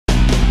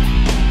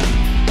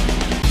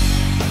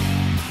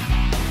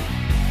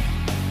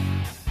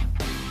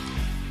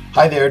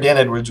Hi there, Dan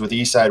Edwards with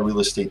the Eastside Real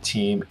Estate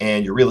Team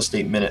and your Real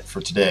Estate Minute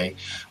for today.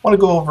 I want to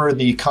go over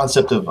the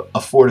concept of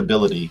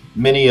affordability.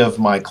 Many of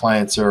my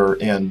clients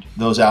and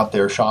those out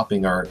there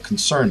shopping are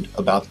concerned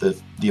about the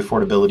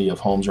affordability of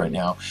homes right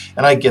now,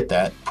 and I get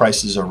that.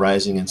 Prices are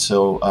rising, and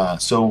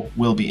so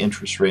will be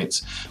interest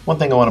rates. One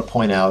thing I want to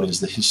point out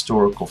is the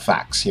historical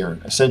facts here.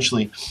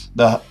 Essentially,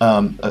 the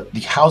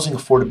Housing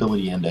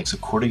Affordability Index,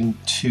 according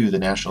to the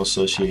National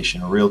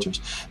Association of Realtors,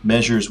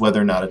 measures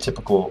whether or not a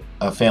typical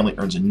family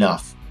earns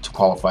enough to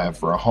qualify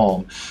for a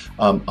home.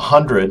 A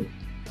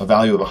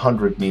value of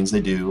 100 means they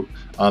do.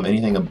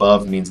 Anything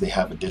above means they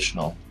have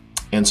additional.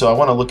 And so I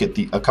want to look at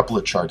a couple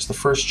of charts. The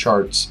first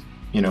charts,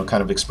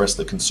 kind of express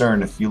the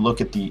concern. If you look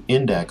at the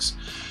index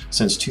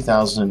since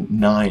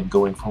 2009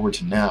 going forward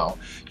to now,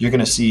 you're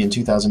going to see in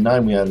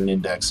 2009 we had an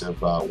index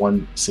of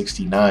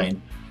 169.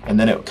 And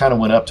then it kind of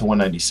went up to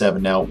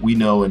 197. Now, we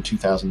know in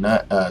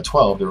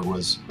 2012 there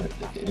was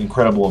an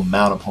incredible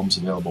amount of homes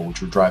available,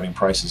 which were driving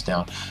prices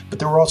down. But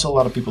there were also a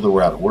lot of people that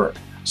were out of work.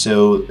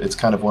 So it's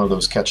kind of one of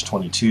those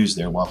catch-22s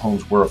there. While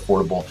homes were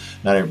affordable,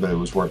 not everybody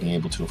was working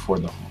able to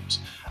afford the homes.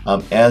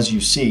 As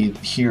you see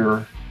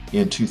here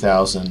in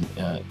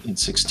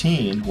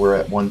 2016, we're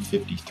at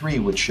 153,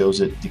 which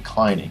shows it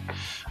declining.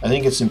 I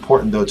think it's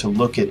important, though, to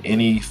look at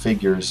any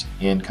figures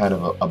in kind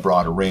of a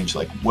broader range,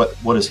 like what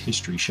does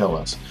history show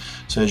us?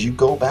 So as you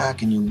go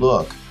back and you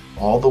look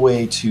all the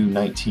way to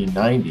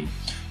 1990,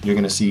 you're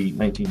going to see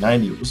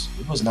 1990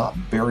 it was not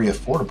very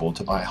affordable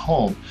to buy a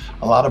home.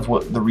 A lot of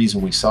the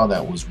reason we saw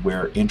that was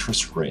where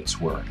interest rates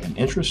were, and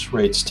interest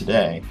rates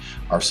today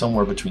are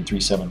somewhere between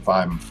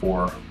 3.75 and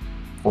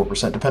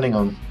 4%, depending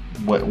on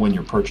when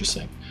you're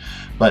purchasing.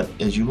 But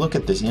as you look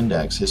at this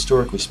index,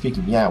 historically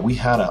speaking, yeah, we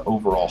had an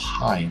overall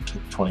high in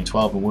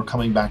 2012, and we're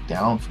coming back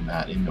down from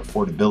that in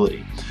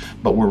affordability,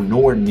 but we're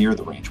nowhere near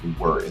the range we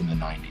were in the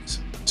 90s.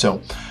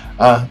 So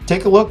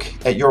take a look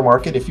at your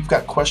market. If you've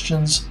got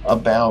questions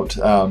about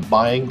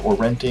buying or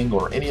renting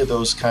or any of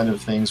those kind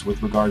of things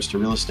with regards to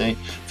real estate,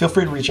 feel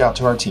free to reach out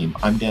to our team.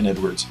 I'm Dan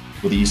Edwards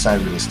with the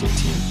Eastside Real Estate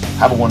Team.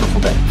 Have a wonderful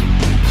day.